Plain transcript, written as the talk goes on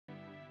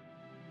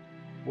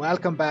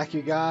Welcome back,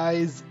 you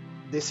guys.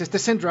 This is the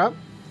Syndra,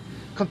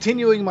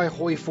 continuing my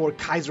HOI4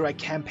 Kaiserreich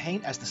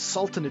campaign as the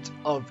Sultanate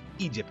of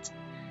Egypt.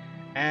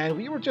 And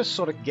we were just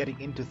sort of getting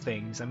into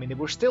things. I mean,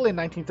 we're still in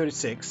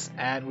 1936,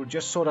 and we're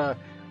just sort of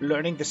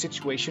learning the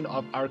situation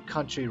of our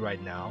country right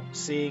now,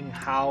 seeing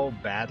how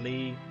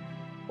badly.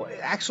 Well,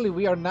 actually,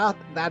 we are not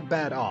that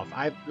bad off.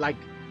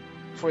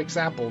 For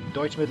example,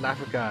 Deutsche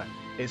Mittelafrika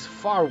is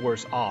far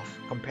worse off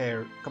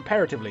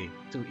comparatively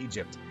to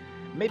Egypt.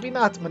 Maybe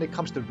not when it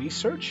comes to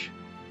research.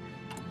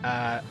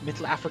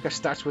 Middle Africa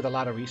starts with a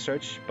lot of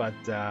research, but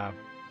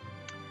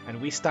and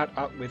we start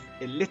out with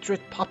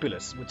illiterate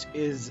populace, which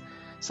is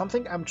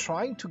something I'm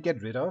trying to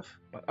get rid of.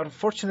 But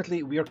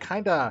unfortunately, we are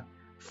kind of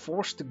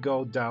forced to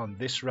go down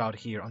this route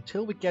here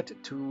until we get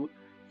to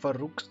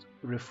Farouk's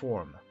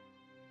reform.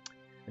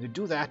 And to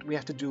do that, we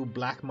have to do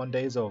Black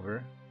Mondays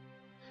over.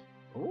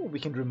 Oh, we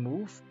can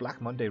remove Black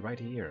Monday right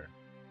here.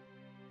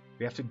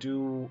 We have to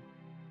do,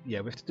 yeah,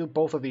 we have to do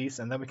both of these,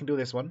 and then we can do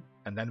this one,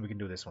 and then we can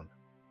do this one.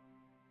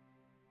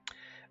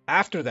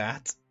 After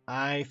that,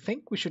 I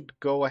think we should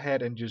go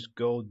ahead and just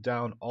go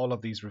down all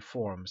of these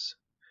reforms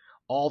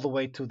all the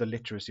way to the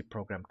literacy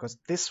program, because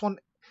this one,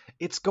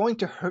 it's going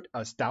to hurt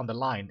us down the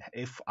line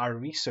if our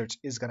research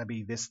is going to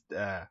be this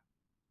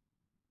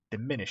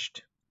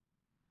diminished.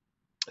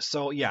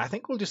 So yeah, I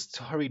think we'll just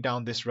hurry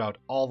down this route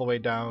all the way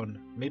down.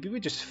 Maybe we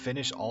just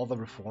finish all the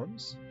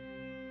reforms?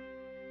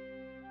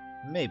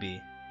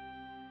 Maybe.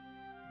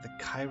 The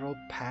Cairo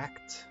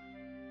Pact?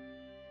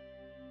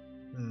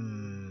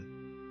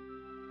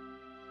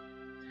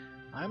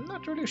 I'm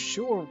not really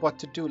sure what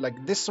to do.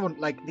 Like this one,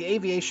 like the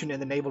aviation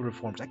and the naval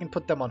reforms, I can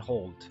put them on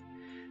hold.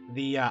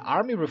 The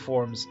army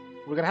reforms,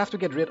 we're going to have to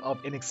get rid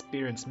of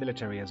inexperienced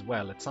military as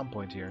well at some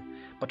point here.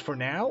 But for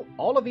now,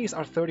 all of these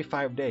are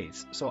 35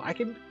 days, so I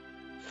can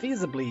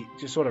feasibly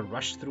just sort of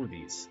rush through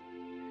these.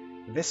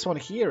 This one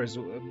here is,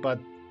 but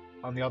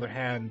on the other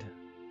hand,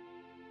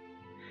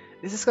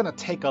 this is going to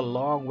take a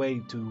long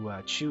way to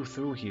chew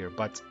through here,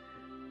 but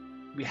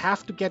we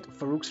have to get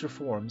Farouk's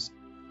reforms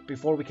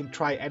before we can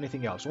try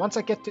anything else. Once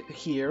I get to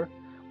here,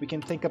 we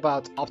can think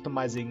about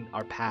optimizing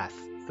our path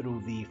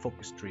through the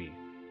focus tree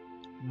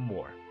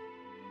more.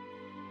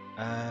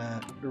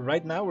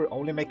 Right now we're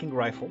only making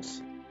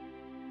rifles.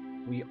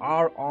 We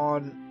are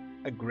on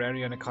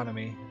agrarian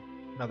economy.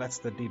 No, that's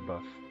the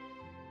debuff.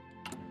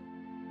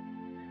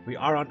 We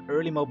are on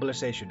early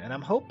mobilization, and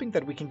I'm hoping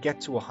that we can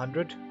get to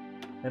 100,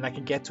 and I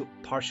can get to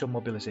partial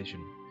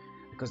mobilization,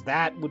 because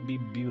that would be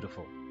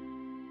beautiful.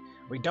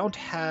 We don't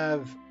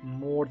have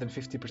more than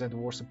 50%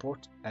 war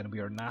support, and we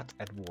are not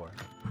at war.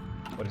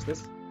 What is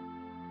this?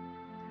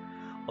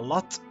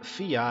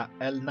 Lotfia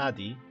El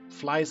Nadi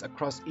flies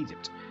across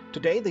Egypt.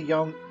 Today, the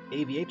young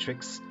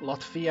aviatrix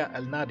Lotfia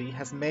El Nadi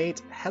has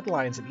made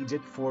headlines in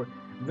Egypt for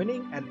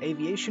winning an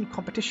aviation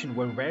competition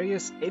where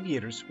various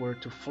aviators were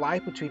to fly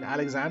between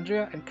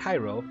Alexandria and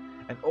Cairo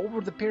and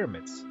over the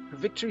pyramids. Her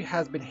victory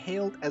has been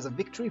hailed as a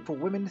victory for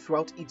women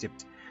throughout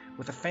Egypt,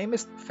 with the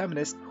famous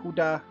feminist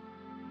Huda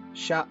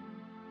Shah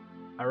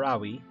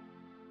Arawi.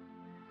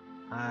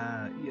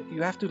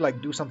 You have to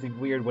like do something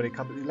weird when it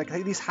comes like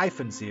these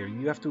hyphens here.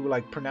 You have to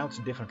like pronounce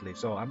it differently.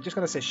 So I'm just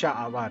gonna say Shah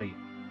Arawi.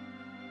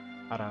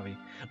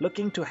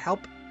 Looking to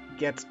help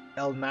get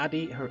El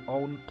Nadi her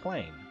own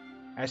plane,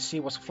 as she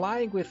was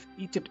flying with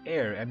Egypt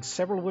Air, and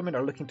several women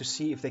are looking to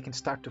see if they can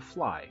start to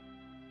fly.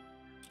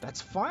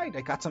 That's fine.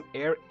 I got some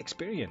air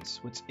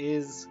experience, which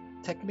is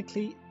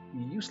technically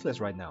useless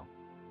right now,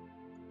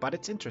 but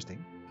it's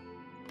interesting.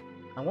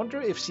 I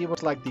wonder if she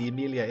was like the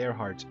Amelia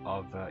Earhart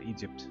of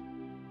Egypt.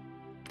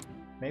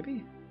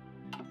 Maybe?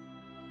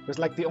 Because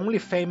like the only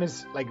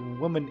famous like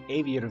woman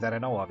aviator that I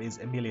know of is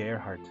Amelia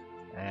Earhart,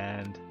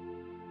 and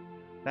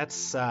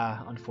that's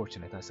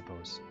unfortunate, I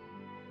suppose.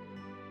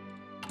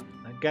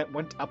 I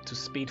went up to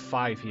speed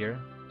 5 here,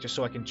 just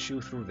so I can chew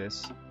through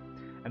this.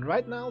 And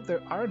right now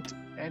there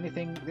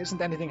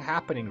isn't anything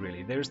happening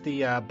really. There's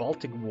the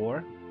Baltic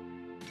War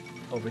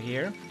over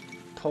here.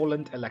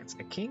 Poland elects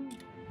a king.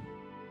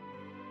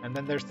 And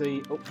then there's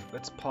the,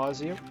 let's pause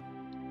here.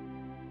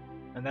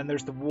 And then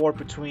there's the war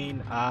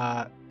between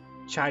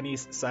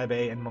Chinese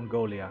Sibei and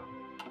Mongolia.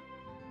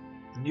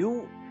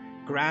 New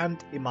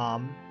Grand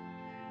Imam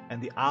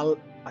and the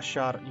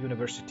Al-Azhar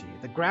University.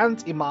 The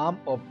Grand Imam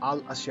of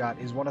Al-Azhar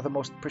is one of the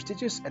most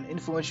prestigious and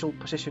influential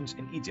positions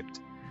in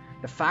Egypt.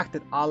 The fact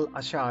that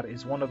Al-Azhar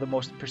is one of the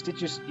most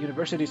prestigious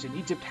universities in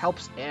Egypt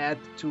helps add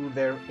to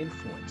their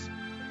influence.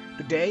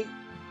 Today,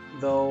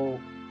 though,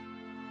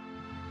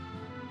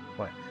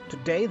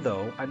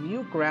 a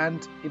new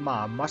Grand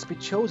Imam must be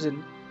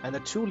chosen, and the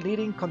two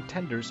leading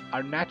contenders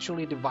are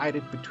naturally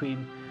divided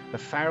between the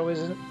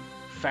Pharaohist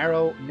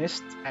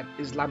and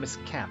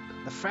Islamist camp.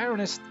 The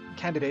Pharaohist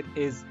candidate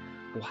is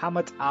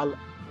Muhammad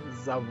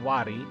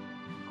al-Zawahiri,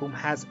 whom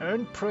has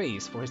earned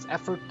praise for his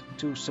effort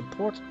to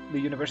support the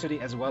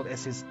university as well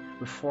as his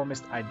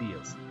reformist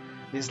ideals.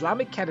 The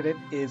Islamic candidate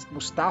is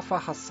Mustafa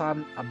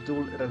Hassan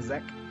Abdul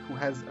Razak, who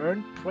has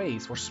earned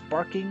praise for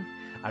sparking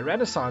a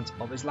renaissance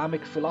of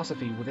Islamic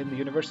philosophy within the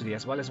university,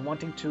 as well as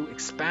wanting to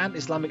expand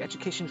Islamic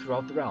education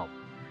throughout the realm.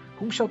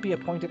 Who shall be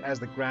appointed as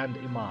the Grand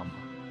Imam?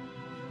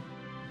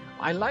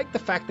 I like the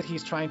fact that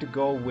he's trying to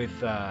go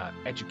with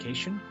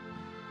education.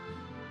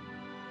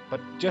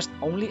 But just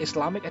only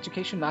Islamic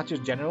education, not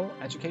just general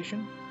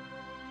education.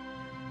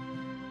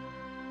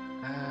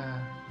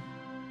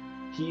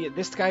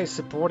 This guy is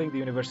supporting the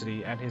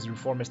university and his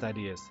reformist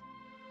ideas.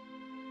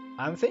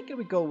 I'm thinking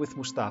we go with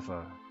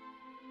Mustafa.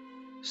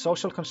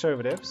 Social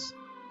conservatives,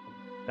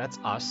 that's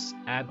us,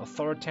 and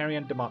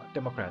authoritarian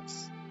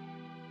Democrats.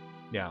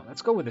 Yeah,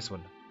 let's go with this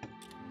one.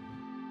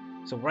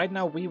 So right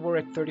now we were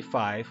at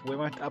 35, we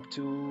went up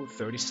to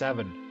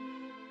 37.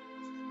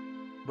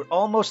 We're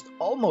almost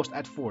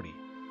at 40.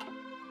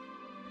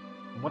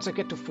 Once I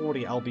get to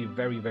 40, I'll be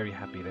very, very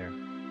happy there.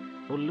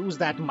 We'll lose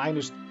that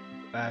minus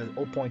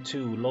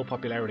 0.2 low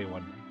popularity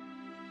one.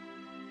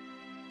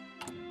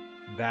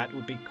 That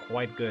would be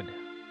quite good.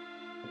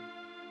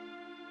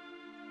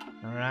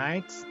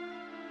 Alright.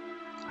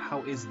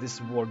 How is this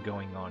war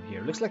going on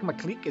here? Looks like my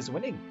clique is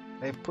winning.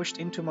 They've pushed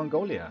into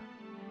Mongolia.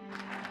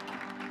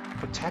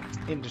 Protect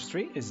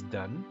industry is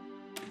done.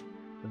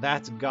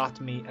 That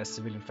got me a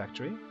civilian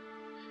factory.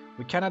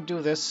 We cannot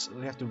do this.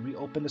 We have to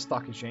reopen the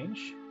stock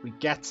exchange. We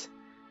get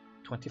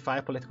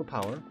 25 political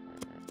power,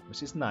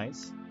 which is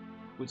nice.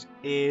 Which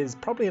is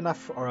probably enough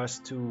for us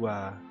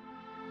to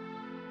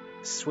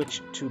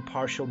switch to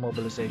partial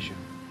mobilization.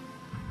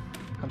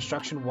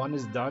 Construction 1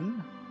 is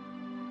done.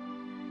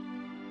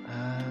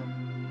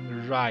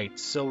 Right,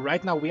 so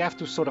right now we have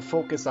to sort of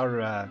focus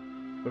our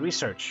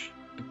research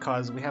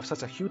because we have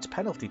such a huge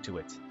penalty to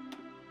it.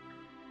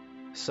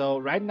 So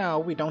right now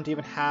we don't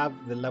even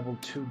have the level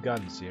 2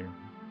 guns here.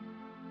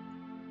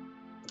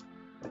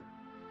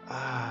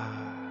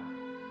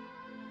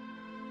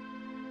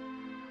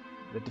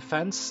 The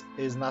defense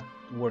is not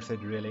worth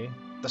it really.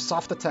 The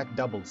soft attack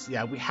doubles.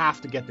 Yeah, we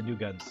have to get the new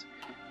guns.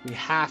 We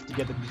have to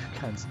get the new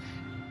guns.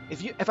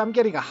 If I'm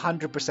getting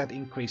 100%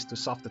 increase to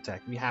soft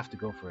attack, we have to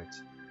go for it.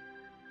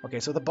 Okay,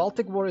 so the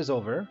Baltic War is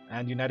over,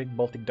 and United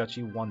Baltic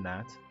Duchy won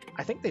that.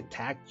 I think they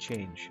tag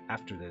change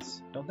after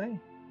this, don't they?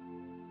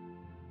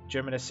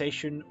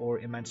 Germanization or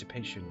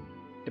emancipation.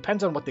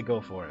 Depends on what they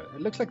go for.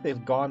 It looks like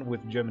they've gone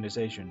with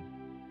Germanization,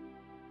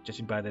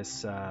 judging by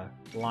this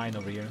line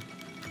over here.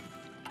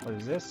 What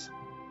is this?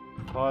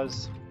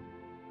 Pause.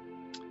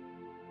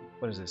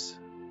 What is this?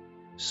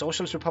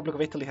 Socialist Republic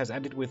of Italy has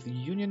ended with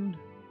union.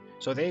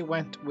 So they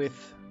went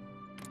with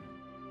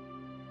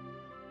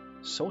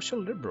Social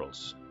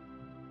Liberals.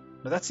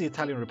 No, that's the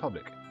Italian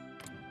Republic.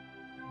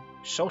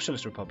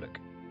 Socialist Republic.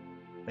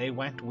 They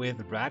went with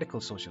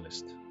Radical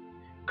Socialist.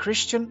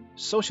 Christian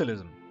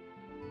Socialism.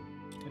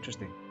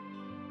 Interesting.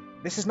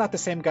 This is not the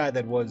same guy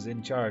that was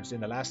in charge in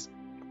the last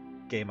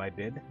game I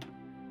did.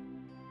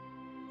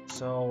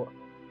 So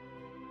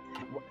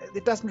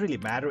it doesn't really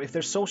matter if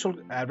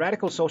they're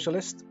radical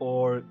socialists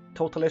or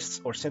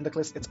totalists or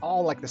syndicalists. It's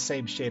all like the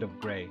same shade of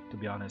gray, to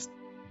be honest.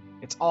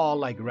 It's all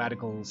like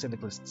radical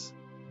syndicalists,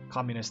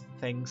 communist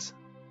things.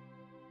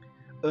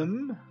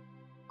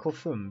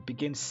 Kulthum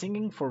begins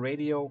singing for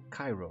Radio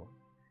Cairo.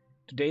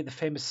 Today, the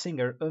famous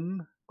singer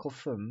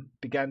Kulthum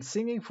began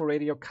singing for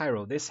Radio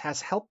Cairo. This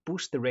has helped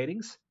boost the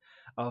ratings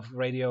of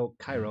Radio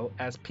Cairo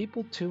as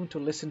people tune to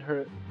listen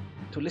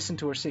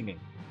to her singing.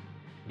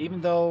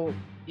 Even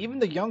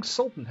the young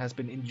Sultan has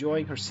been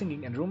enjoying her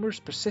singing, and rumors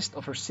persist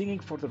of her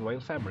singing for the royal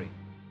family.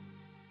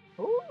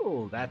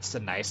 Oh, that's a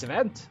nice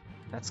event.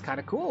 That's kind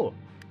of cool.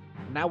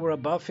 Now we're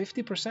above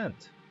 50%.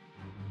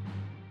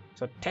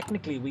 So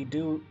technically we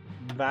do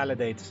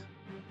validate.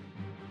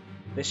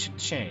 This should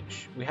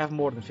change. We have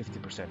more than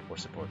 50% for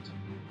support.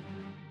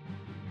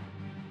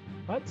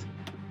 What?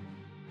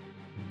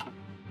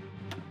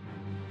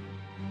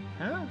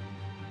 Huh?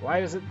 Why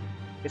is it?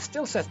 It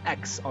still says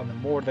X on the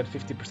more than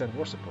 50%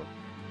 war support.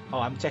 Oh,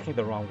 I'm checking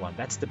the wrong one.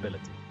 That's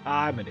stability.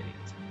 I'm an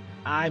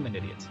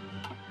idiot.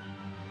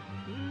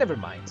 Never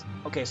mind.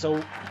 Okay,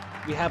 so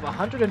we have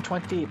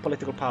 120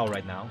 political power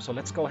right now. So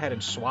let's go ahead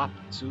and swap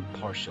to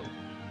partial.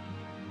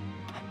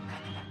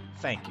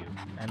 Thank you.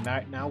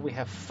 And now we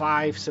have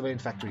 5 civilian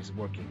factories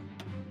working.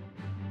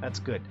 That's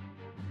good.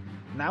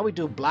 Now we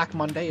do Black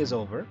Monday is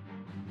over.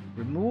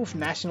 Remove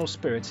national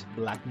spirit,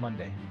 Black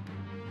Monday.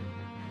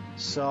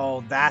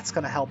 So that's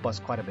going to help us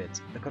quite a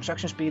bit. The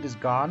construction speed is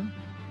gone.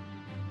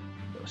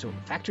 So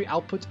factory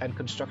output and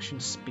construction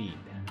speed.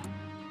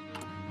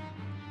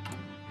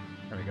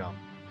 There we go.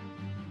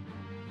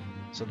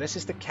 So this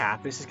is the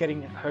cap. This is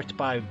getting hurt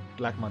by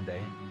Black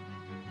Monday.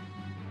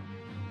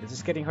 This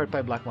is getting hurt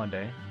by Black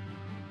Monday.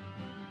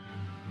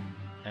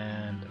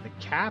 And the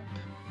cap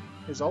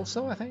is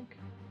also, I think.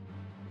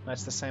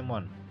 That's the same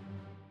one.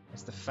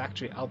 It's the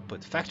factory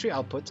output. Factory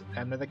output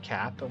and then the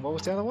cap. And what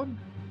was the other one?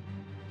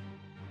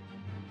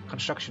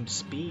 Construction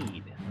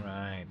speed.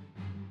 Right.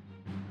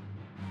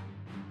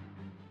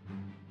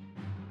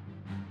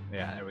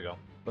 Yeah, there we go.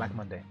 Black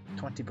Monday.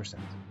 20%.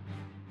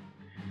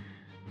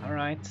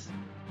 Alright.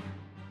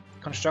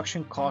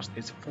 Construction cost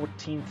is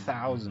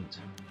 14,000.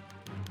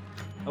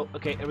 Oh,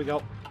 okay, here we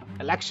go.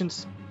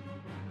 Elections.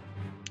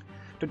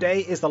 Today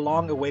is the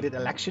long-awaited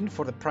election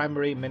for the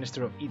Primary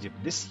Minister of Egypt.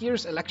 This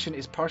year's election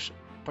is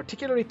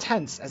particularly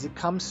tense as it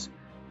comes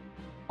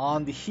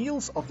on the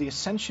heels of the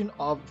ascension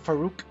of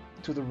Farouk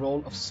to the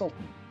role of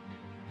Sultan.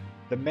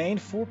 The main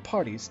four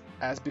parties,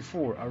 as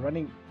before, are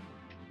running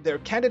their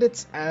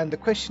candidates, and the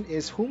question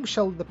is, whom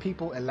shall the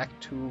people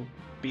elect to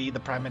be the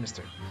Prime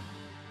Minister?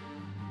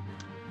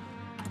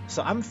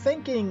 So I'm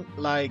thinking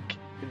like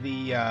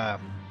the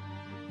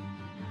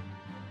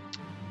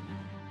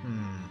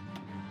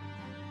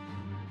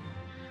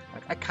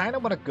I kind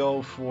of want to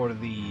go for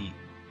the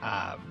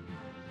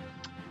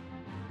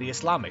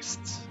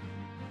Islamists.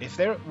 If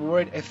they're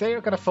going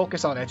to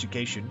focus on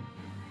education,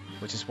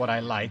 which is what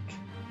I like,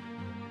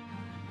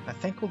 I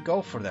think we'll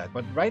go for that.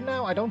 But right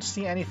now, I don't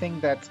see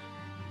anything that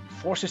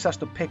forces us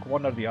to pick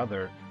one or the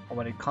other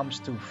when it comes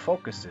to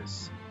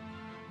focuses.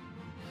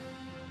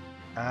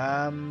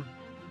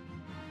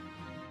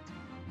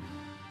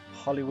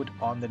 Hollywood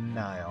on the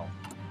Nile.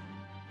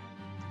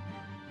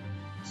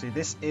 See,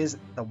 this is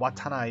the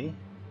Watanai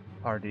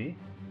Party.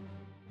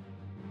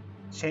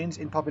 Change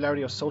in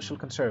popularity of social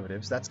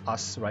conservatives. That's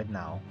us right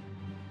now.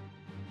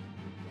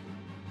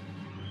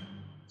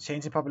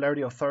 Change in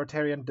popularity of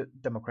authoritarian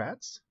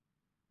Democrats.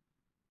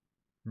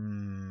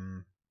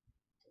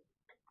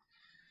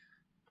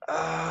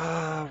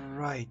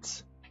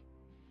 Right.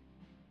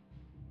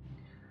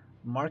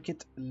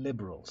 Market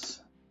liberals.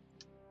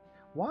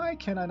 Why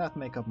can I not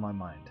make up my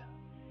mind?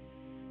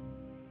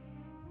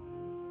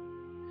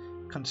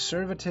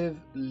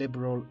 Conservative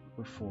liberal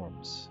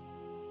reforms.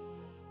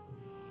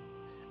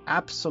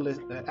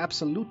 Absolutist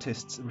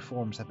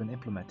reforms have been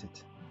implemented.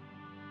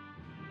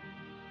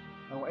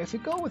 Oh, if we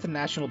go with the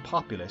national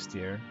populist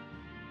here,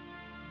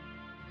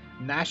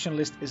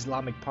 Nationalist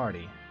Islamic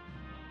Party.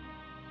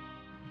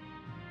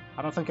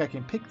 I don't think I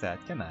can pick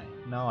that, can I?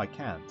 No, I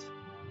can't.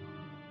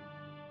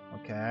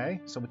 Okay,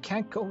 so we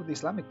can't go with the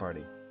Islamic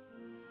Party.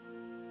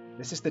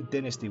 This is the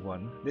dynasty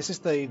one. This is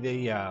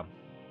I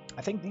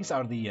think these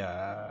are the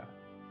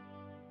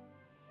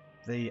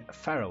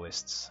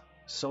Pharaohists,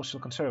 social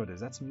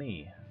conservatives. That's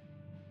me.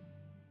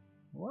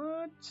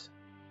 What?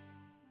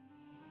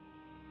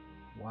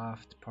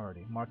 Waft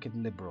Party, market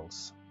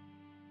liberals.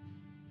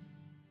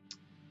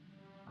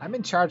 I'm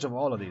in charge of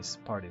all of these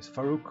parties.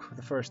 Farouk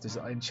the First is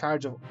in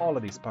charge of all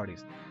of these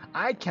parties.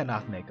 I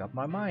cannot make up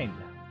my mind.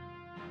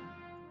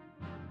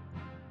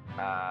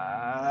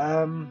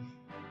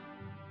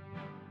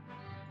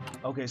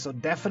 Okay, so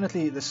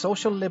definitely the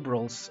social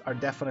liberals are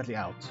definitely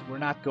out. We're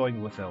not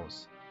going with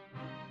those.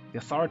 The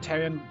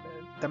authoritarian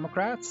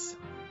Democrats?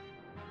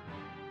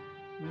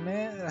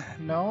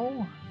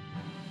 No.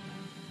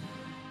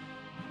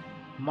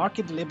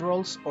 Market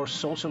liberals or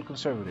social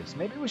conservatives?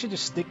 Maybe we should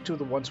just stick to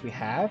the ones we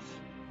have.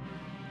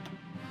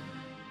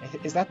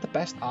 Is that the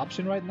best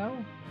option right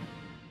now?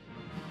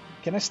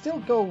 Can I still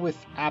go with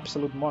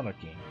absolute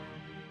monarchy?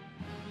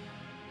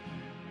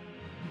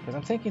 Because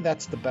I'm thinking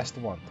that's the best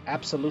one.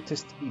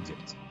 Absolutist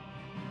Egypt.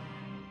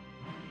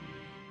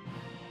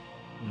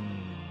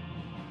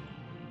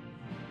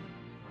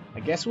 I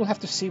guess we'll have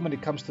to see when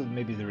it comes to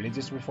maybe the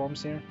religious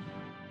reforms here.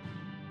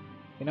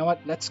 You know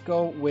what? Let's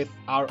go with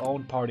our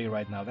own party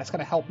right now. That's going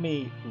to help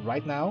me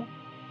right now.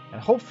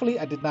 And hopefully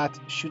I did not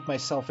shoot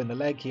myself in the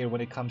leg here when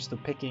it comes to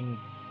picking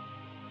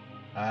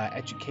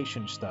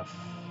education stuff.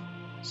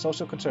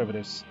 Social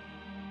conservatives.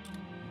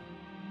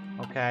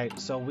 Okay,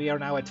 so we are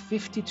now at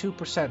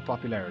 52%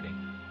 popularity.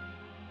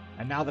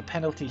 And now the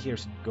penalty here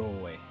should go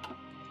away.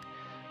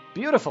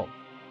 Beautiful.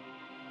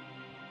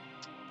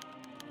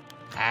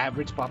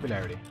 Average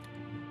popularity.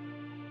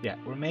 Yeah,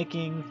 we're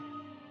making...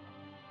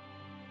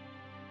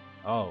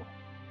 Oh,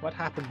 what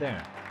happened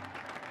there?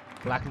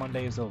 Black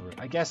Monday is over.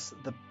 I guess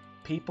the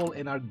people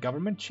in our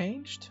government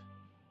changed?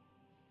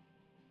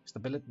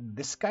 Stability.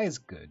 This guy is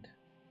good.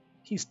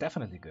 He's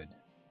definitely good.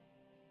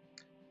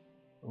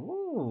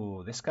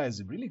 Ooh, this guy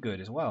is really good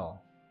as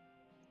well.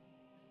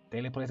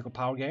 Daily political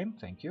power gain,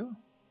 thank you.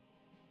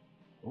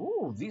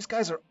 Ooh, these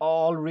guys are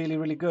all really,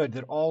 really good.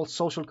 They're all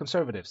social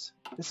conservatives.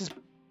 This is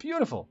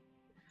beautiful.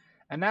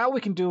 And now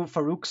we can do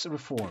Farouk's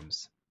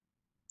reforms.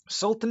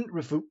 Sultan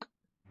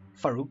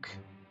Farouk,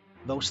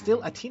 though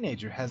still a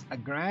teenager, has a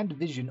grand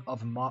vision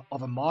of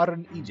a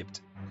modern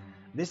Egypt.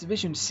 This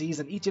vision sees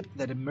an Egypt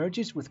that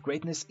emerges with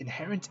greatness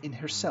inherent in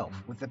herself,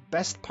 with the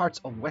best parts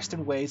of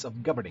Western ways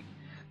of governing.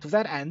 To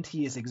that end,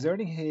 he is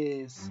exerting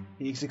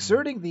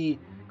the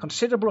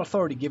considerable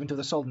authority given to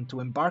the Sultan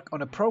to embark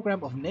on a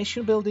program of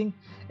nation building,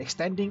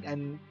 extending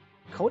and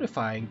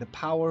codifying the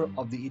power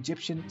of the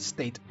Egyptian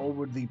state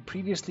over the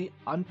previously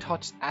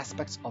untouched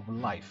aspects of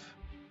life.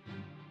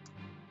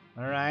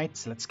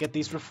 Alright, let's get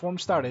these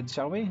reforms started,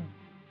 shall we?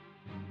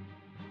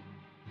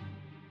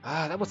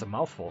 Ah, that was a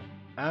mouthful.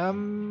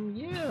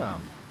 Yeah.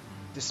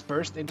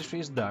 Dispersed industry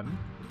is done.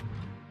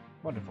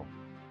 Wonderful.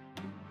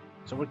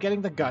 So we're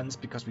getting the guns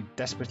because we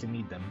desperately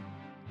need them.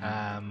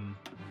 I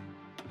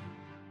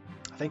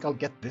think I'll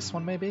get this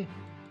one maybe?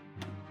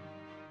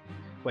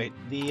 Wait,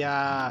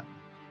 the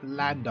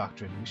land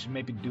doctrine. We should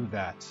maybe do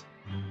that.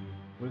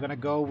 We're gonna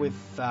go with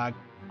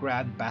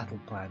grand battle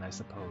plan, I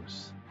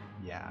suppose.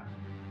 Yeah.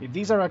 If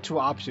these are our two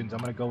options, I'm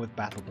gonna go with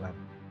battle plan.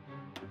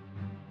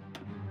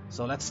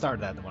 So let's start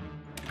that one,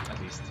 at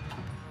least.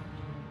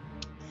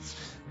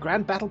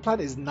 Grand battle plan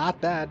is not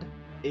bad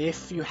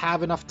if you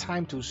have enough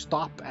time to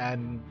stop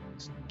and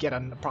get a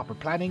proper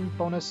planning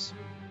bonus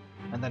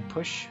and then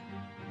push.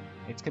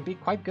 It can be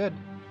quite good.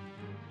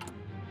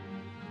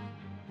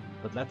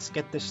 But let's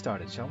get this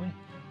started, shall we?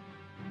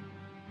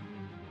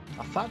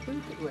 I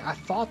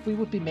thought we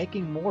would be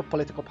making more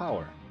political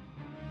power.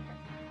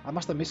 I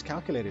must have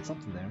miscalculated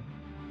something there.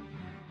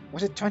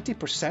 Was it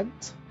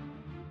 20%?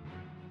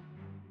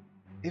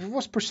 If it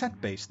was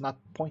percent based, not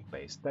point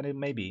based, then it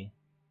may be.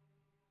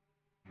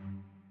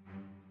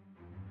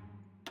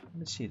 Let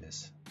me see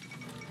this.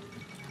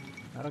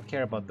 I don't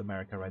care about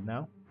America right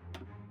now.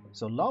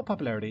 So low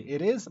popularity,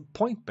 it is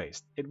point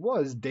based. It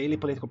was daily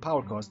political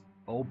power cost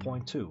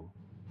 0.2.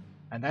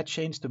 And that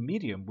changed to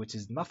medium, which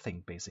is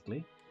nothing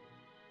basically.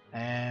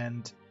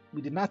 And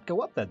we did not go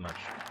up that much.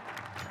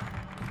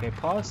 Okay,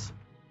 pause.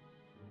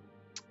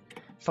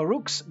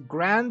 Farouk's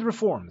grand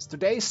reforms.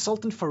 Today,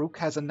 Sultan Farouk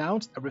has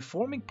announced a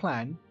reforming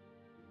plan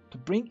to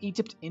bring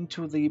Egypt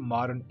into the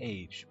modern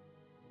age.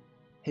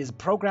 His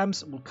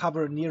programs will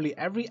cover nearly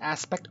every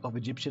aspect of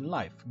Egyptian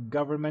life,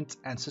 government,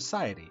 and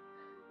society.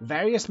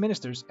 Various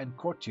ministers and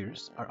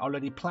courtiers are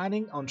already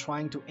planning on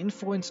trying to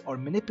influence or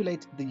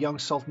manipulate the young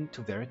sultan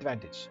to their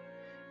advantage.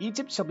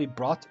 Egypt shall be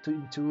brought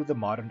into the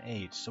modern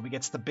age, so we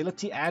get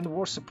stability and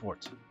war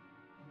support.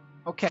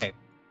 Okay,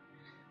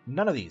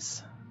 none of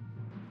these.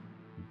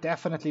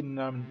 Definitely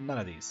none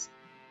of these.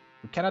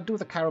 We cannot do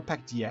the Cairo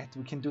Pact yet.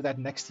 We can do that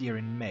next year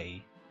in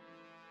May.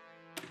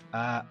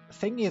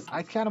 Thing is,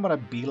 I kind of want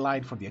to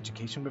beeline for the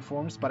education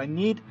reforms, but I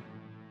need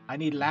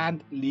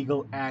land,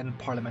 legal, and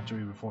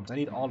parliamentary reforms. I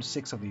need all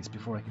 6 of these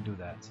before I can do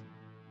that.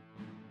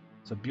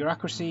 So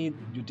bureaucracy,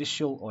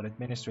 judicial, or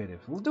administrative.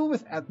 We'll do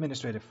with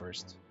administrative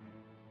first.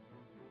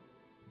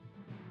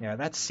 Yeah,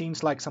 that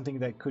seems like something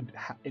that could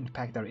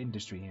impact our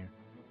industry here.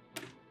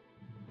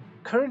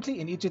 Currently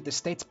in Egypt, the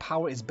state's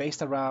power is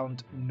based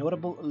around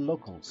notable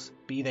locals,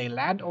 be they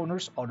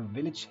landowners or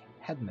village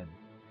headmen.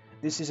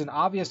 This is an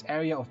obvious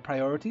area of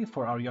priority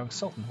for our young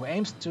sultan, who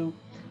aims to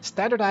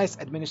standardize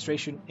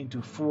administration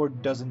into 4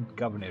 dozen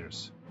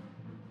governors.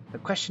 The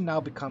question now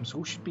becomes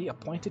who should be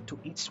appointed to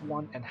each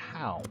one and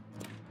how.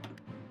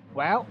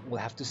 Well,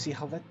 we'll have to see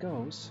how that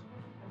goes.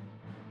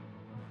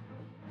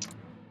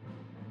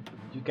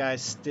 You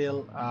guys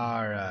still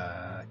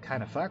are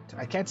kind of fucked.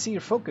 I can't see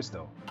your focus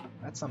though.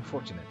 That's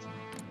unfortunate.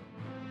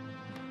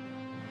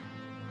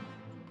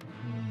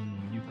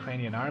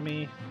 Ukrainian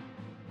army.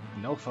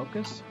 No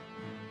focus.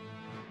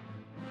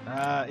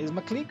 Is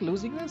Maklik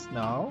losing this?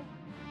 No.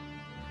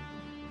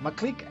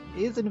 Maklik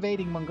is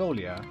invading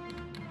Mongolia.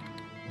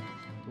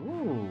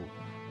 Ooh.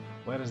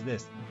 Where is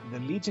this? The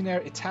Legionnaire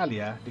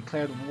Italia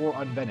declared war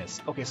on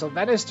Venice. Okay, so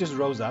Venice just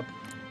rose up.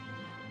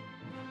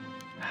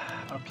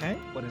 Okay,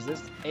 what is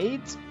this?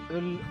 Eid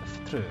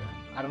ul-Fitr.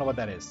 I don't know what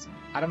that is.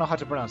 I don't know how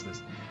to pronounce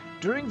this.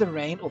 During the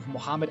reign of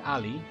Muhammad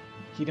Ali,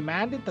 he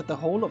demanded that the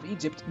whole of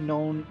Egypt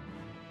know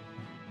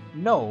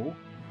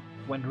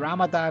when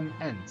Ramadan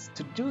ends.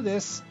 To do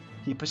this,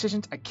 he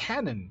positioned a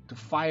cannon to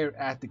fire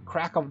at the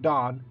crack of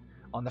dawn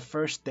on the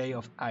first day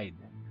of Eid.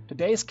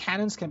 Today's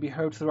cannons can be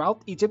heard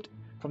throughout Egypt,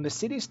 from the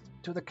cities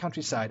to the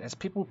countryside, as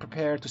people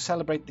prepare to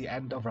celebrate the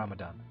end of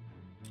Ramadan.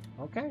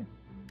 Okay,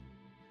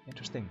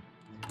 interesting.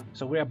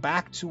 So we're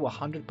back to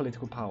 100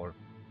 political power.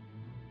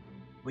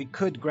 We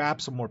could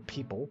grab some more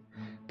people,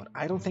 but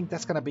I don't think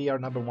that's going to be our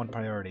 #1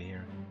 priority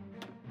here.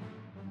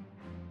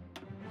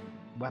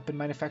 Weapon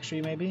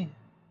manufacturing, maybe?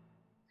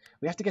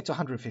 We have to get to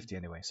 150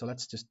 anyway, so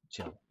let's just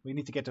chill. We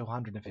need to get to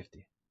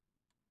 150.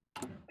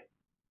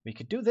 We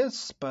could do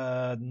this,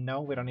 but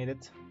no, we don't need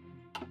it.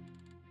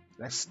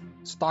 Let's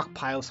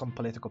stockpile some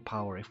political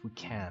power if we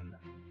can.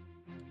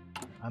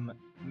 I'm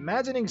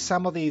imagining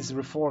some of these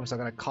reforms are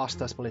going to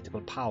cost us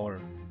political power.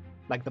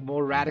 Like the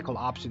more radical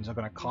options are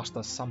going to cost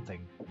us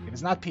something. If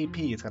it's not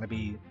PP, it's going to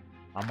be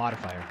a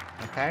modifier.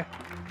 Okay?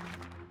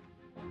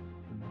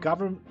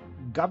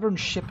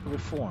 Governorship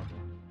reform.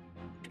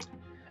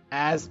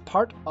 As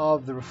part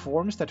of the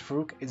reforms that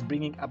Farouk is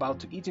bringing about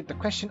to Egypt, the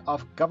question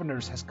of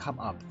governors has come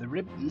up.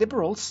 The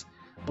liberals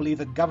believe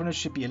that governors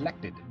should be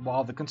elected,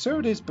 while the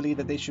conservatives believe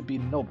that they should be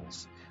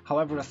nobles.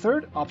 However, a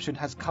third option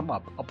has come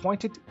up,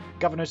 appointed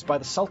governors by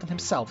the Sultan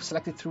himself,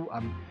 selected through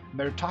a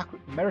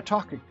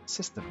meritocratic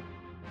system.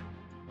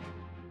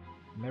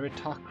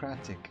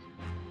 Meritocratic.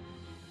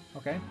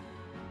 Okay.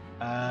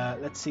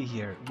 Let's see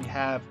here. We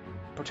have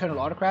paternal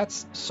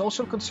autocrats,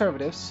 social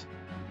conservatives.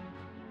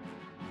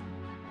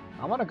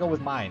 I want to go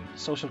with mine.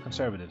 Social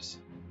conservatives.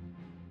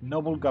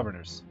 Noble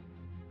governors.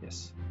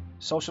 Yes.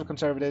 Social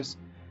conservatives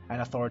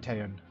and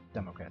authoritarian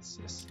democrats.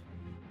 Yes.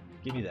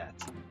 Give me that.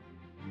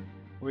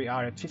 We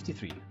are at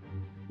 53.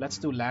 Let's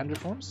do land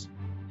reforms.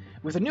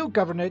 With a new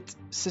governate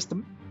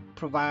system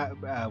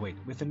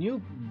with a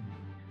new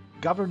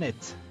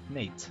governate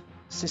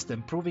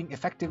system proving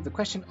effective, the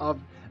question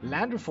of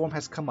land reform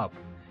has come up.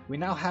 We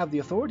now have the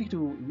authority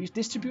to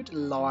redistribute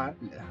land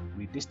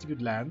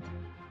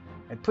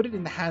and put it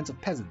in the hands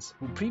of peasants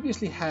who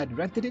previously had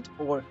rented it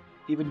or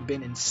even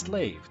been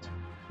enslaved.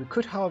 We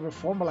could, however,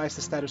 formalize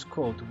the status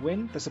quo to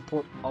win the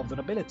support of the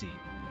nobility,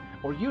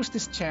 or use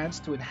this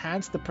chance to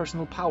enhance the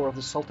personal power of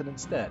the Sultan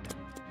instead.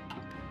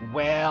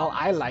 Well,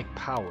 I like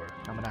power.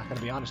 I'm not going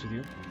to be honest with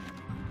you.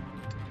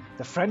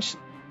 The French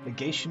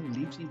legation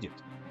leaves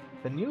Egypt.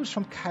 The news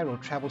from Cairo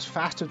travels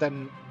faster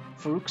than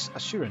Farouk's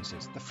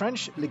assurances. The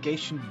French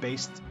legation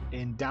based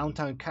in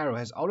downtown Cairo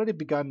has already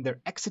begun their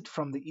exit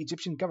from the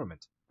Egyptian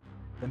government.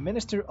 The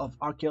Minister of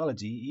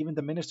Archaeology, even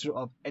the Minister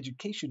of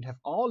Education have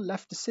all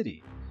left the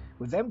city.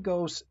 With them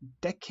goes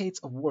decades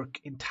of work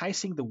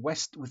enticing the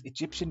West with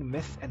Egyptian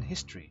myth and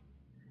history.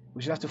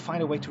 We should have to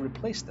find a way to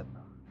replace them.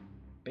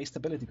 Base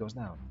stability goes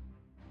down.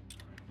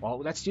 Well,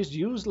 let's just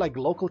use like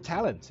local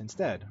talent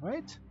instead,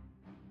 right?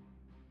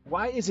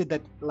 Why is it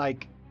that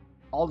like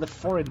all the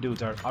foreign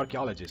dudes are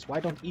archaeologists?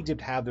 Why don't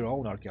Egypt have their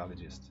own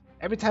archaeologists?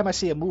 Every time I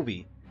see a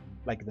movie,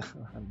 like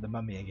the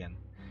Mummy again,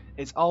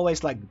 it's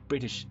always like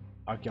British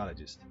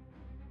archaeologists.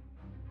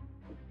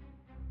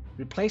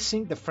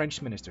 Replacing the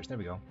French ministers. There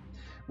we go.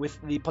 With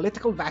the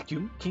political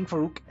vacuum, King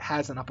Farouk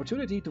has an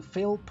opportunity to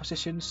fill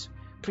positions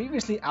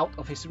previously out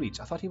of his reach.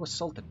 I thought he was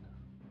Sultan.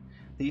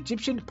 The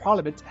Egyptian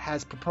parliament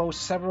has proposed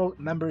several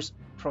members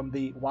from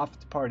the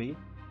Wafd party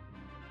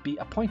be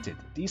appointed.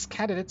 These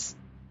candidates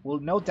will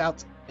no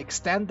doubt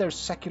extend their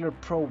secular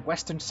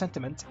pro-Western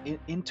sentiment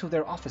into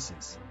their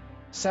offices.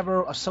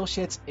 Several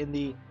associates in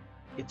the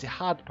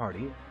Ittihad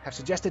party have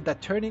suggested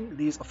that turning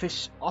these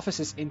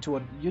offices into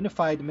a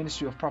unified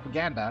ministry of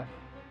propaganda,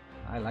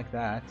 I like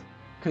that,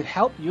 could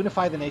help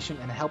unify the nation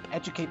and help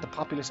educate the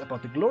populace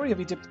about the glory of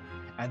Egypt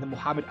and the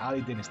Muhammad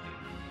Ali dynasty.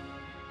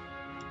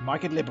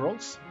 Market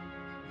liberals,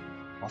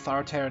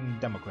 authoritarian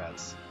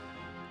Democrats.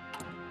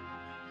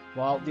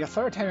 Well, the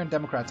authoritarian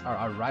Democrats are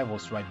our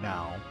rivals right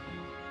now.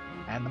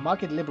 And the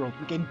market liberals,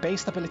 we gain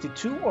base stability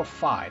 2 or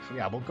 5?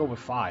 Yeah, we'll go with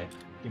 5.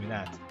 Give me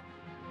that.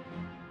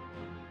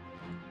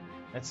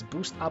 Let's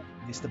boost up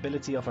the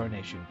stability of our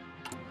nation.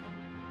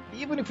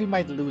 Even if we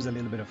might lose a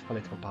little bit of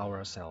political power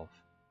ourselves.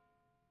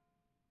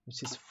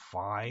 Which is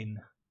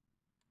fine.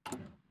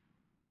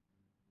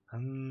 I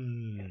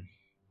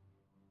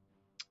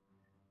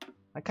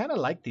kind of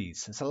like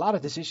these. It's a lot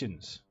of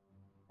decisions.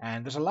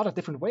 And there's a lot of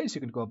different ways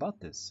you can go about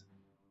this.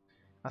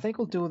 I think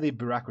we'll do the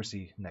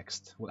bureaucracy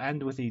next. We'll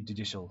end with the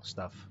judicial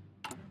stuff.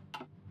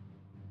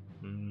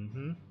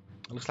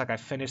 Looks like I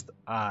finished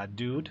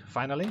Dude,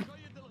 finally.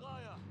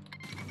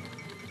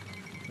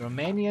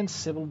 Romanian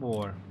Civil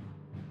War.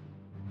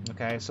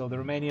 Okay, so the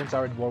Romanians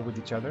are at war with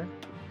each other.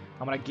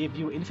 I'm gonna give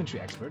you infantry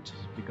expert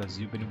because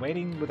you've been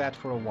waiting with that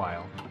for a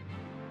while.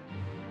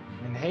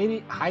 And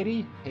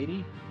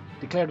Haiti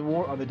declared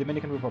war on the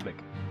Dominican Republic.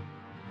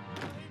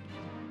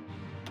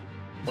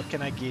 What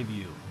can I give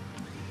you?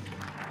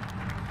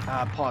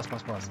 Pause.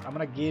 I'm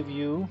gonna give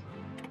you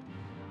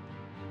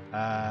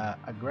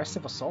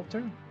aggressive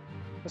assaulter.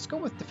 Let's go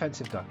with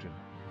defensive doctrine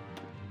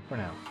for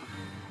now.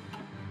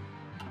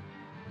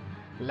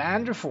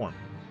 Land reform.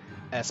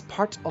 As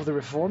part of the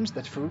reforms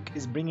that Farouk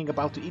is bringing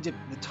about to Egypt,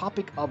 the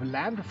topic of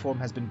land reform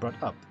has been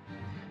brought up.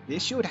 The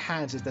issue at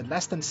hand is that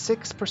less than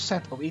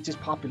 6% of Egypt's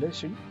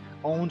population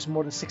owns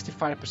more than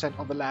 65%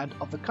 of the land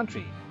of the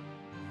country,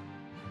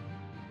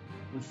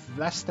 with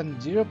less than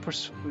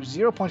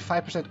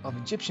 0.5% of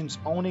Egyptians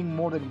owning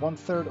more than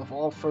 1/3 of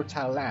all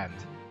fertile land.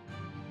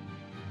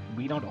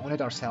 We don't own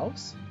it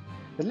ourselves?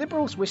 The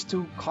liberals wish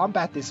to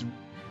combat this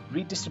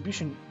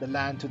redistribution of the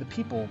land to the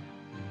people,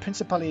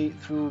 principally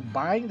through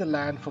buying the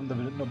land from the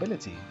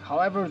nobility.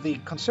 However, the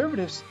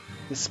conservatives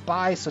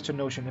despise such a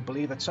notion and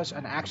believe that such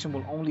an action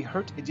will only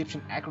hurt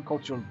Egyptian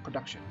agricultural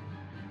production.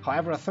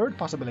 However, a third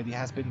possibility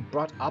has been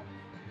brought up,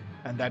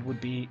 and that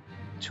would be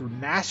to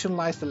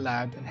nationalize the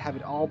land and have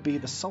it all be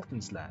the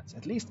Sultan's lands,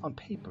 at least on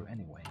paper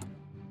anyway.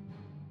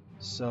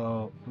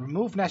 So,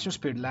 remove national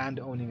spirit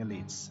land-owning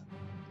elites.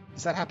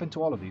 Does that happen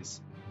to all of these?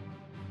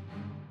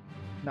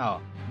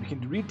 Now, we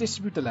can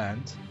redistribute the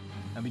land,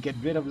 and we get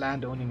rid of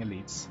land-owning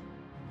elites.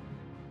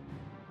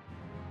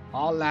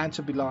 All land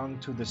should belong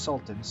to the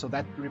Sultan, so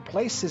that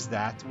replaces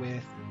that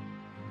with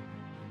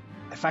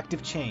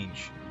effective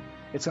change.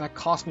 It's going to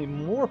cost me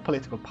more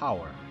political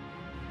power.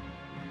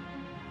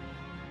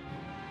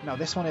 Now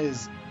this one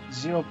is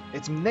 0,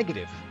 it's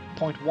negative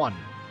 0.1.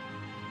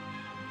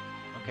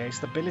 Okay,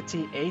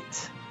 stability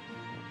 8.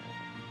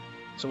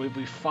 So it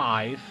will be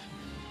 5.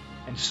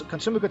 And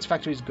consumer goods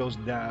factories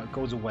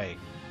goes away.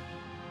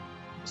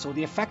 So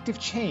the effective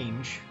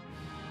change,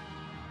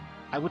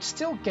 I would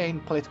still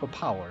gain political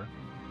power.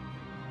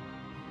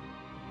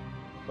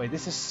 Wait,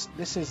 this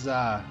is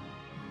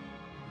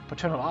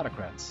paternal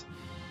autocrats.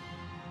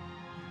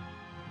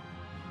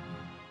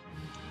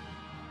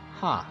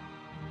 Huh.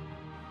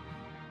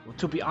 Well,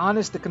 to be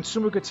honest, the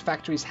consumer goods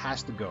factories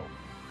has to go.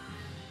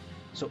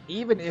 So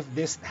even if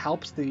this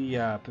helps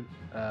the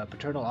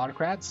paternal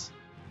autocrats,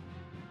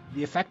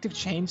 the effective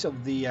change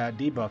of the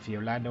debuff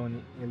here,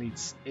 landowning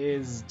elites,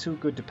 is too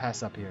good to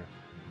pass up here.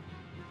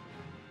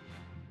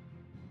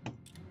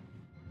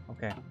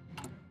 Okay.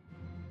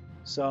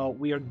 So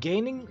we are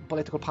gaining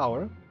political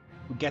power,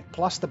 we get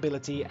plus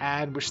stability,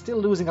 and we're still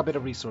losing a bit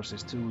of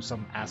resources to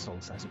some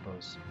assholes, I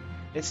suppose.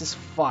 This is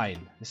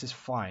fine. This is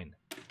fine.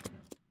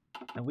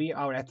 And we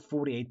are at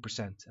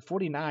 48%.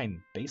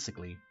 49,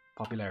 basically,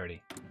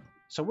 popularity.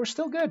 So we're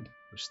still good.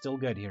 We're still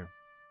good here.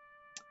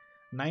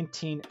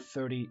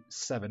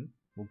 1937,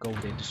 we'll go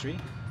with industry.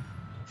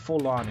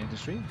 Full-on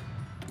industry.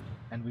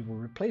 And we will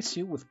replace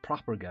you with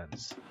proper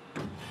guns.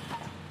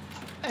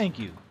 Thank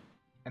you.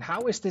 And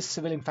how is this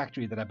civilian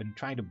factory that I've been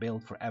trying to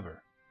build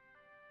forever?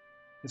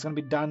 It's going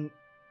to be done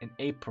in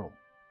April.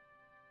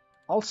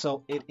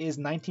 Also, it is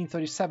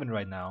 1937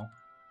 right now.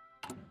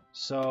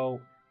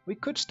 So we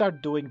could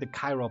start doing the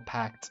Cairo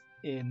Pact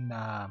in...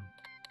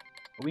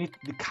 we need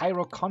the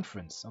Cairo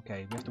Conference.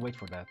 Okay, we have to wait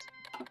for that.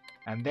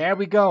 And there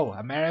we go.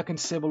 American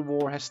Civil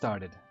War has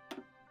started.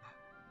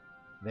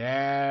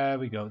 There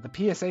we go. The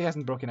PSA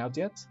hasn't broken out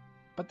yet,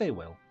 but they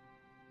will.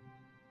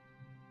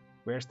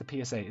 Where's the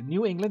PSA?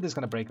 New England is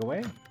going to break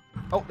away.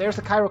 Oh, there's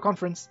the Cairo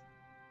Conference.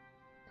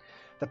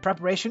 The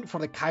preparation for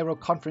the Cairo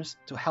Conference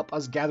to help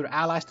us gather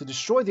allies to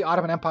destroy the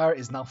Ottoman Empire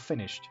is now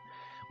finished.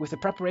 With the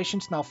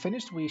preparations now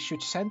finished, we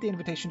should send the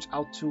invitations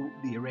out to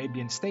the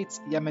Arabian states,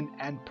 Yemen,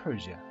 and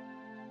Persia.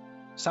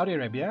 Saudi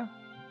Arabia,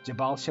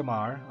 Jabal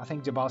Shammar. I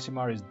think Jabal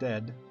Shammar is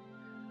dead.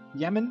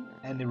 Yemen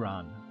and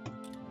Iran.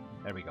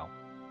 There we go.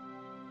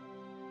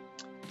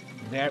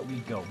 There we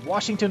go.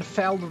 Washington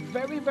fell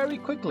very, very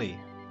quickly.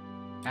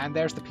 And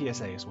there's the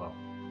PSA as well.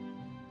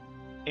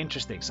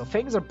 Interesting. So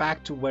things are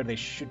back to where they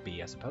should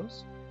be, I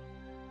suppose.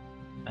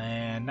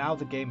 And now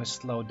the game has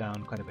slowed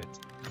down quite a bit.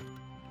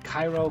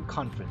 Cairo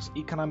Conference.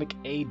 Economic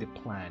Aid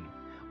Plan.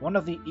 One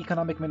of the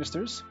economic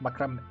ministers,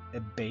 Makram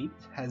Beit,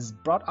 has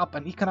brought up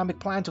an economic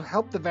plan to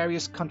help the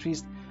various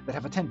countries that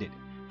have attended.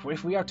 For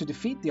if we are to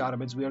defeat the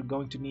Ottomans, we are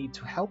going to need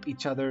to help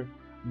each other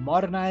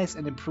modernize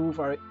and improve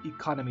our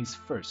economies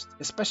first.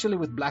 Especially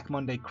with Black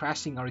Monday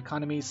crashing our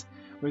economies,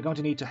 we're going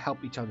to need to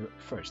help each other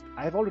first.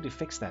 I have already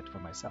fixed that for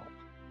myself.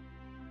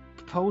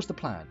 Propose the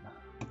plan.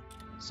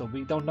 So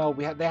we don't know.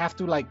 They have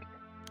to like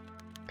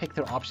pick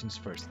their options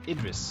first.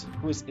 Idris.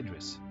 Who is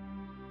Idris?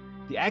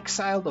 The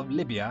exiled of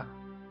Libya.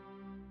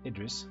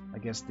 Idris. I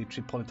guess the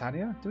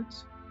Tripolitania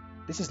dudes.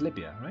 This is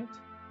Libya, right?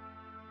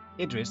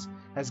 Idris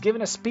has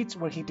given a speech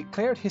where he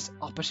declared his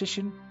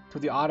opposition to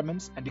the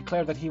Ottomans and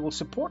declared that he will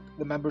support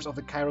the members of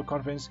the Cairo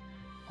Conference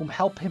whom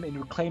help him in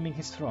reclaiming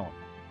his throne.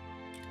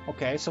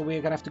 Okay, so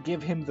we're gonna have to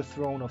give him the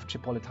throne of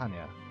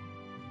Tripolitania.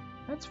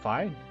 That's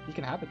fine. He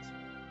can have it.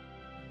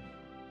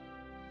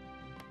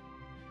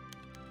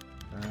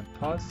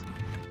 Pause.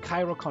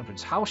 Cairo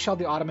Conference. How shall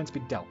the Ottomans be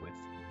dealt with?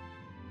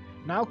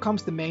 Now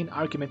comes the main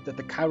argument that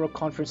the Cairo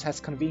Conference has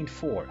convened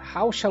for.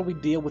 How shall we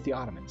deal with the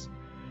Ottomans?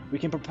 We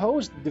can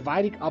propose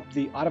dividing up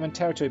the Ottoman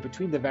territory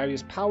between the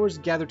various powers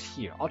gathered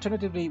here.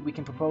 Alternatively, we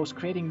can propose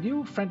creating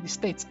new friendly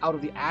states out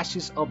of the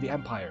ashes of the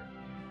empire.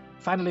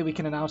 Finally, we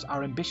can announce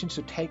our ambitions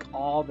to take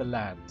all the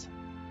land.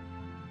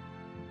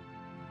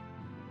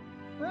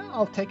 Well,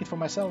 I'll take it for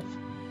myself.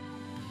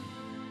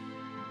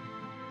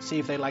 See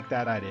if they like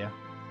that idea.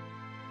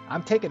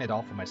 I'm taking it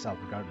all for myself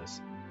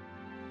regardless.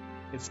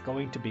 It's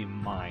going to be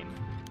mine.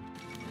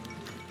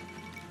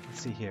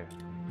 Let's see here.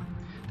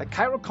 The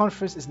Cairo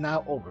Conference is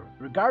now over.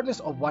 Regardless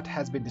of what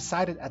has been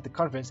decided at the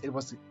conference, it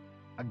was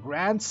a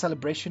grand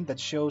celebration that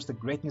shows the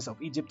greatness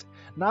of Egypt.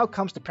 Now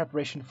comes the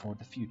preparation for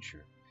the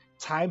future.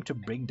 Time to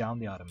bring down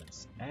the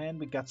Ottomans. And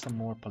we got some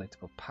more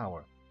political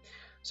power.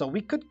 So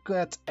we could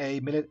get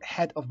a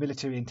head of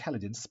military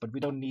intelligence, but we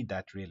don't need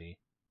that really.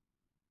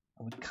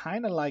 I would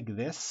kind of like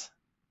this.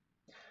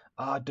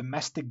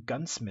 Domestic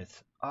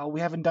gunsmith. We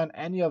haven't done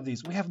any of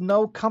these. We have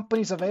no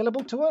companies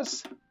available to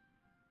us?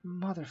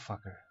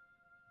 Motherfucker.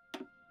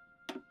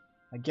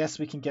 I guess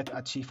we can get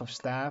a chief of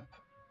staff.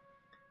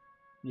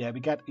 Yeah,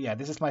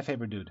 this is my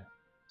favorite dude.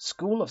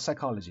 School of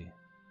Psychology.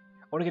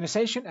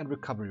 Organization and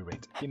recovery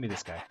rate. Give me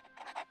this guy.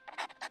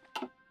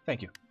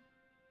 Thank you.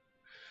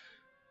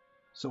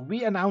 So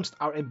we announced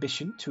our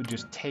ambition to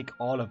just take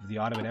all of the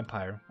Ottoman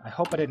Empire. I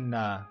hope I didn't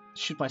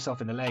shoot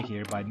myself in the leg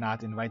here by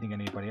not inviting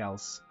anybody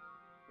else.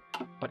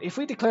 But if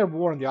we declare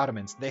war on the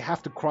Ottomans, they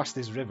have to cross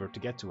this river to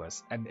get to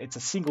us, and it's a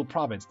single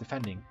province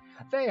defending.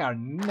 They are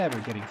never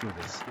getting through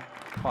this.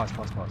 Pause.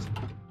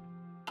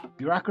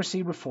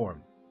 Bureaucracy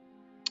reform.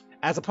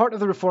 As a part of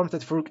the reforms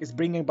that Farouk is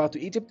bringing about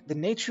to Egypt, the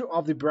nature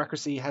of the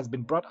bureaucracy has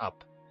been brought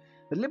up.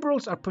 The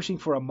liberals are pushing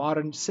for a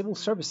modern civil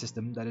service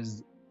system that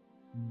is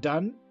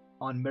done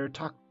on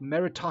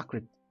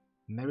meritocratic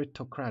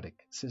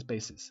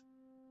basis.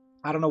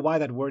 I don't know why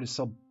that word is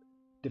so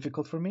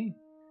difficult for me.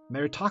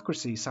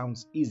 Meritocracy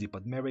sounds easy,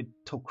 but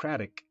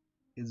meritocratic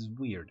is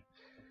weird.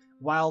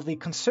 While the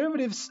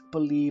conservatives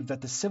believe that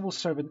the civil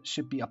servant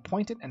should be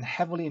appointed and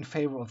heavily in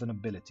favor of the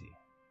nobility.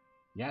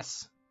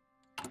 Yes,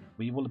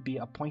 we will be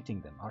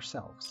appointing them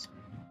ourselves.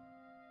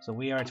 So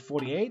we are at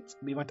 48,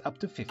 we went up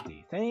to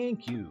 50.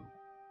 Thank you.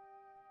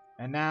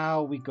 And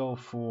now we go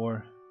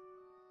for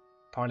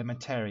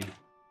parliamentary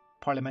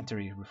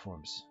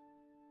reforms.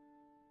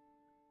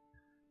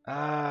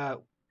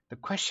 The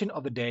question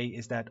of the day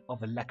is that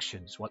of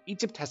elections. While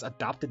Egypt has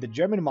adopted the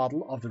German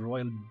model of the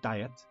royal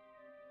diet,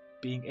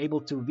 being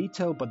able to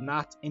veto but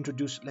not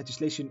introduce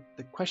legislation,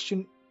 the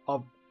question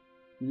of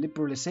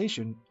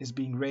liberalization is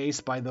being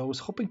raised by those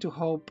hoping to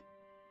hope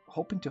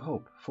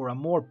for a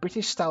more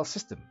British-style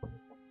system.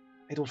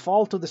 It will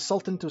fall to the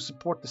Sultan to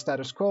support the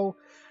status quo,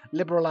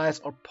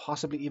 liberalize, or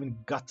possibly even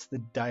gut the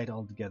diet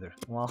altogether.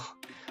 Well,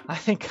 I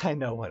think I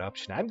know what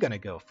option I'm gonna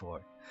go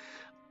for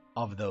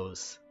of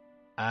those.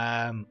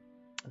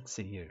 Let's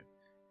see here.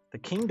 The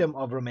Kingdom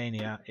of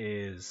Romania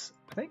is...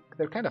 I think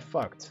they're kind of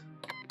fucked.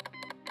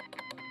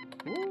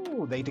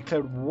 Ooh, they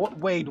declared war...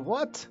 Wait,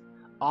 what?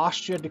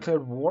 Austria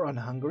declared war on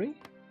Hungary?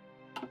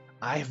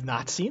 I have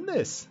not seen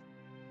this.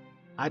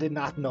 I did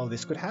not know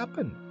this could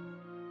happen.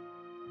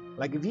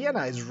 Like,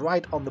 Vienna is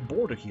right on the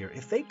border here.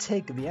 If they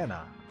take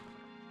Vienna...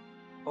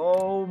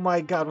 Oh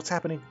my god, what's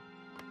happening?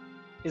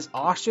 Is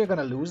Austria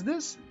gonna lose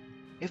this?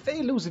 If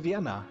they lose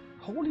Vienna...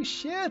 Holy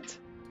shit!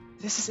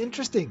 This is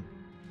interesting.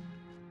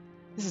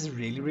 This is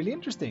really, really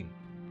interesting.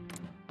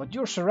 But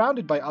you're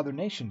surrounded by other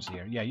nations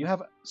here. Yeah, you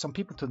have some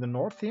people to the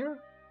north here.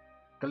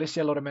 Galicia,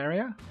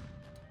 Lodomeria.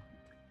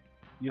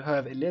 You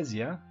have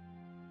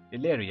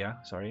Illyria,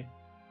 sorry.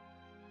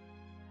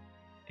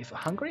 If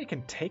Hungary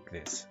can take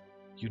this,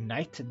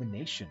 unite the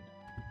nation.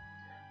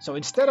 So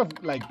instead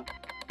of like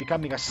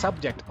becoming a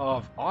subject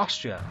of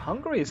Austria,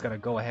 Hungary is gonna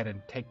go ahead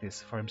and take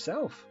this for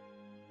himself.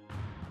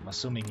 I'm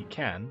assuming he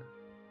can.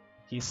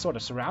 He's sort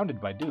of surrounded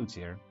by dudes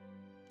here.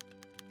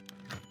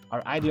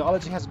 Our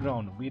ideology has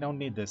grown. We don't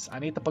need this. I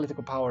need the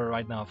political power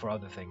right now for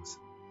other things.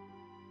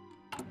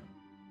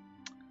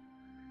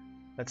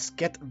 Let's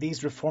get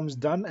these reforms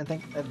done, and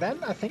then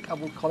I think I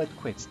will call it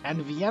quits.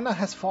 And Vienna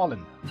has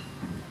fallen.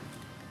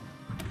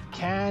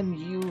 Can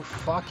you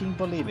fucking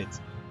believe it?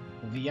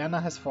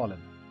 Vienna has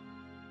fallen.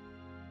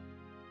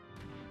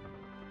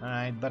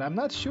 Alright, but I'm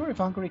not sure if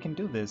Hungary can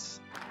do this.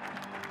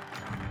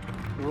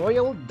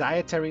 Royal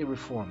dietary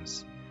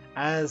reforms.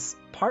 As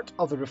part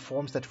of the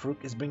reforms that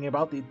Farouk is bringing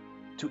about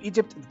to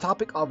Egypt, the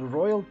topic of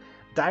royal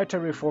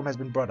dietary reform has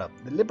been brought up.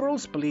 The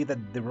liberals believe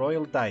that the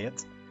royal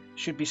diet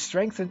should be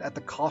strengthened at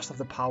the cost of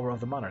the power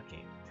of the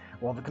monarchy,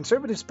 while the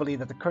conservatives believe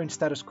that the current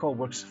status quo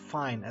works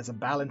fine as a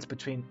balance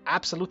between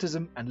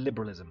absolutism and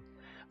liberalism.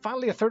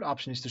 Finally, a third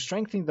option is to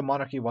strengthen the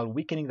monarchy while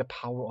weakening the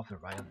power of the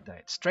royal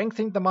diet.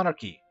 Strengthen the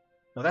monarchy.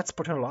 No, that's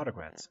paternal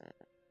autocrats.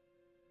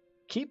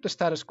 Keep the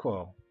status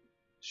quo.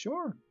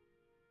 Sure.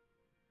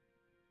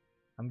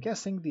 I'm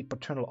guessing the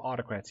paternal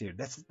autocrats here.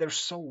 They're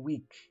so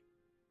weak.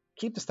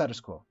 Keep the status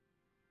quo.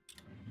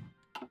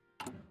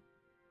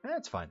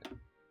 That's fine.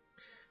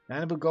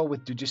 And we'll go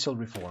with judicial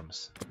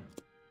reforms.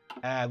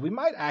 We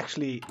might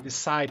actually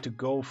decide to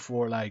go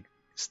for like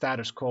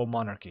status quo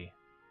monarchy,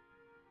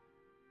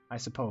 I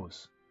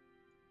suppose.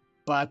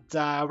 But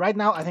right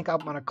now, I think I'm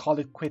gonna call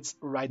it quits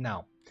right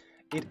now.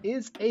 It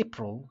is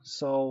April,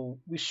 so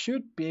we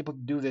should be able to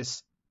do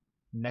this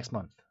next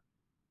month.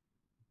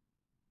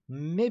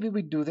 Maybe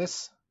we do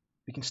this.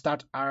 We can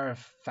start our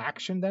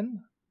faction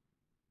then.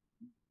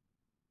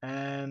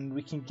 And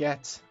we can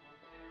get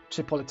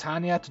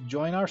Tripolitania to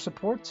join our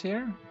supports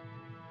here.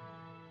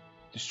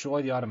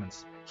 Destroy the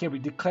Ottomans. Here, we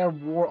declare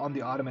war on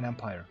the Ottoman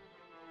Empire.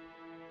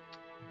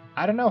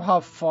 I don't know how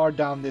far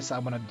down this I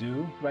want to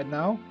do right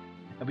now.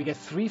 And we get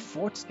 3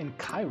 forts in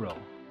Cairo.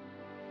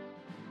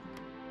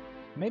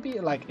 Maybe,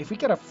 like, if we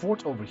get a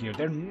fort over here,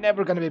 they're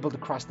never going to be able to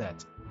cross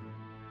that.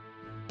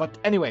 But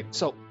anyway,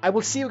 so I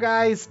will see you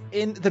guys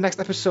in the next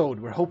episode,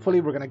 where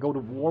hopefully we're going to go to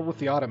war with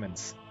the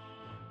Ottomans.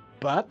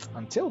 But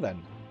until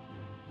then,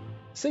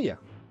 see ya,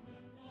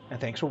 and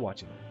thanks for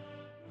watching.